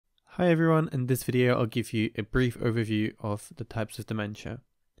Hi everyone, in this video I'll give you a brief overview of the types of dementia.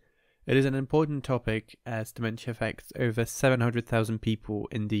 It is an important topic as dementia affects over 700,000 people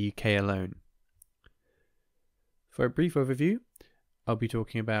in the UK alone. For a brief overview, I'll be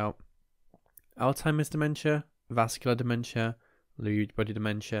talking about Alzheimer's dementia, vascular dementia, Lewy body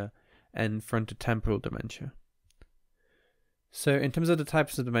dementia, and frontotemporal dementia. So in terms of the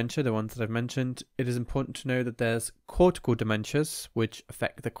types of dementia, the ones that I've mentioned, it is important to know that there's cortical dementias, which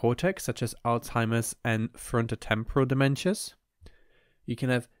affect the cortex, such as Alzheimer's and frontotemporal dementias. You can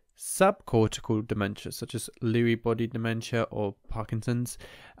have subcortical dementias, such as Lewy body dementia or Parkinson's,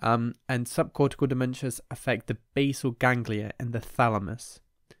 and subcortical dementias affect the basal ganglia and the thalamus.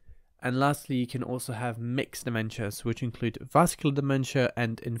 And lastly, you can also have mixed dementias, which include vascular dementia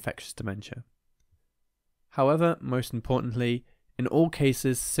and infectious dementia. However, most importantly, in all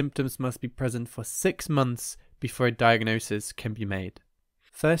cases, symptoms must be present for 6 months before a diagnosis can be made.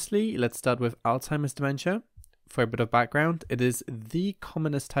 Firstly, let's start with Alzheimer's dementia. For a bit of background, it is the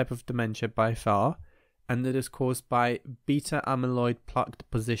commonest type of dementia by far, and it is caused by beta amyloid plaque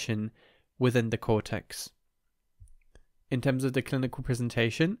deposition within the cortex. In terms of the clinical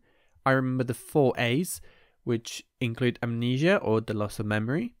presentation, I remember the 4 A's, which include amnesia or the loss of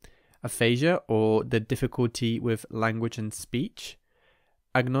memory, aphasia or the difficulty with language and speech,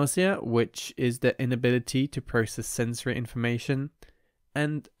 agnosia, which is the inability to process sensory information,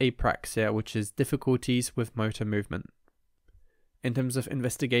 and apraxia, which is difficulties with motor movement. In terms of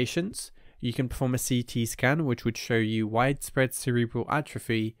investigations, you can perform a CT scan, which would show you widespread cerebral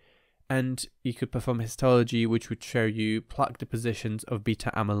atrophy, and you could perform histology, which would show you plaque depositions of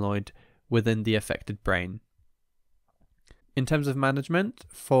beta amyloid within the affected brain. In terms of management,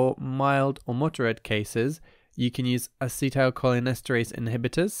 for mild or moderate cases, you can use acetylcholinesterase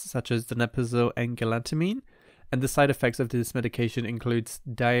inhibitors such as donepezil and galantamine, and the side effects of this medication includes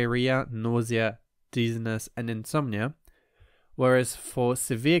diarrhea, nausea, dizziness, and insomnia. Whereas for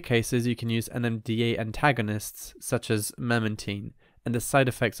severe cases, you can use NMDA antagonists such as memantine, and the side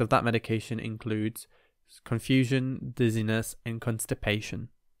effects of that medication includes confusion, dizziness, and constipation.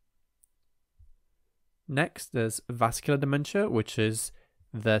 Next, there's vascular dementia, which is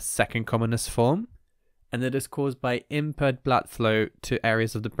the second commonest form, and it is caused by impaired blood flow to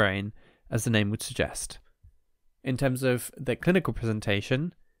areas of the brain, as the name would suggest. In terms of the clinical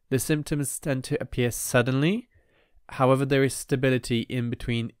presentation, the symptoms tend to appear suddenly. However, there is stability in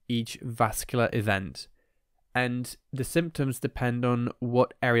between each vascular event, and the symptoms depend on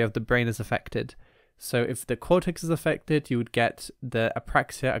what area of the brain is affected. So if the cortex is affected, you would get the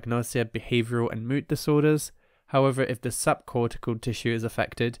apraxia, agnosia, behavioral and mood disorders. However, if the subcortical tissue is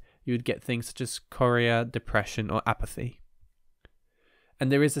affected, you would get things such as chorea, depression or apathy.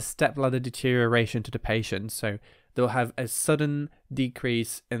 And there is a step-ladder deterioration to the patient, so they'll have a sudden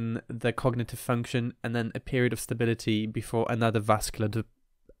decrease in the cognitive function and then a period of stability before another vascular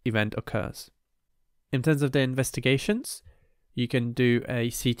event occurs. In terms of the investigations, you can do a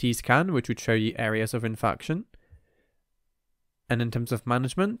CT scan, which would show you areas of infarction. And in terms of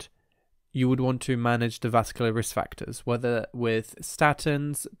management, you would want to manage the vascular risk factors, whether with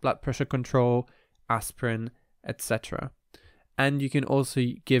statins, blood pressure control, aspirin, etc. And you can also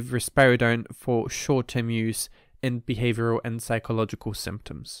give risperidone for short-term use in behavioral and psychological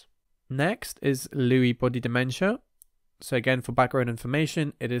symptoms. Next is Lewy body dementia. So again, for background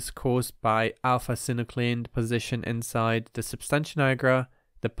information, it is caused by alpha-synuclein deposition inside the substantia nigra,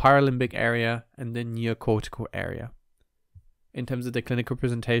 the paralimbic area, and the neocortical area. In terms of the clinical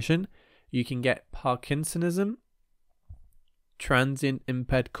presentation, you can get Parkinsonism, transient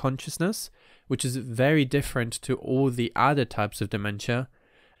impaired consciousness, which is very different to all the other types of dementia,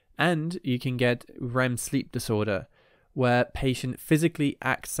 and you can get REM sleep disorder, where patient physically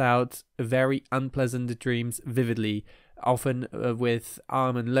acts out very unpleasant dreams vividly, often with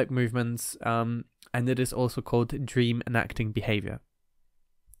arm and leg movements, and it is also called dream enacting behavior.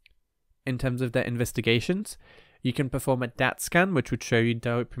 In terms of their investigations, you can perform a DAT scan, which would show you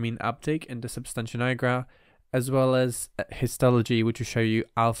dopamine uptake in the substantia nigra, as well as histology, which will show you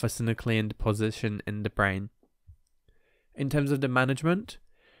alpha-synuclein deposition in the brain. In terms of the management,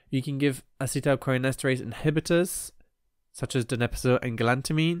 you can give acetylcholinesterase inhibitors, such as donepezil and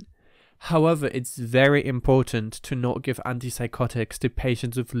galantamine. However, it's very important to not give antipsychotics to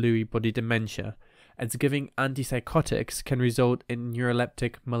patients with Lewy body dementia, as giving antipsychotics can result in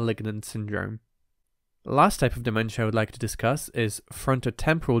neuroleptic malignant syndrome. Last type of dementia I would like to discuss is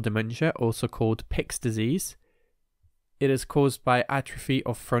frontotemporal dementia, also called Pick's disease. It is caused by atrophy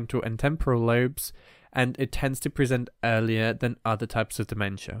of frontal and temporal lobes, and it tends to present earlier than other types of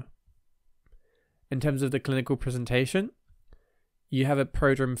dementia. In terms of the clinical presentation, You have a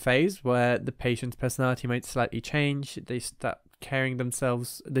prodrome phase where the patient's personality might slightly change. They stop caring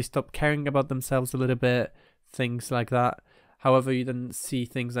about themselves a little bit, things like that. However, you then see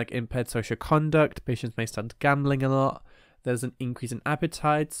things like impaired social conduct. Patients may start gambling a lot. There's an increase in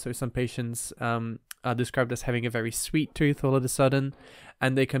appetite. So some patients are described as having a very sweet tooth all of a sudden,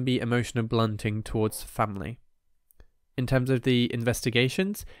 and they can be emotional blunting towards family. In terms of the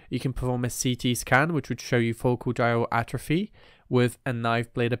investigations, you can perform a CT scan, which would show you focal gyral atrophy with a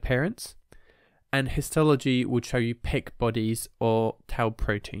knife blade appearance, and histology would show you PIC bodies or tau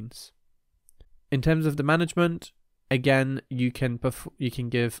proteins. In terms of the management, again, you can give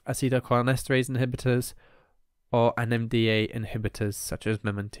acetylcholinesterase inhibitors or NMDA inhibitors such as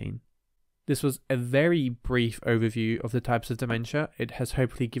memantine. This was a very brief overview of the types of dementia. It has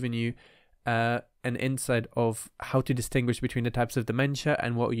hopefully given you an insight of how to distinguish between the types of dementia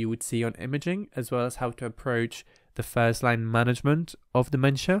and what you would see on imaging, as well as how to approach the first line management of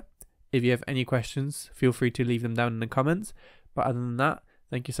dementia. If you have any questions, feel free to leave them down in the comments. But other than that,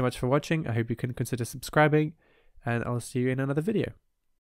 thank you so much for watching. I hope you can consider subscribing, and I'll see you in another video.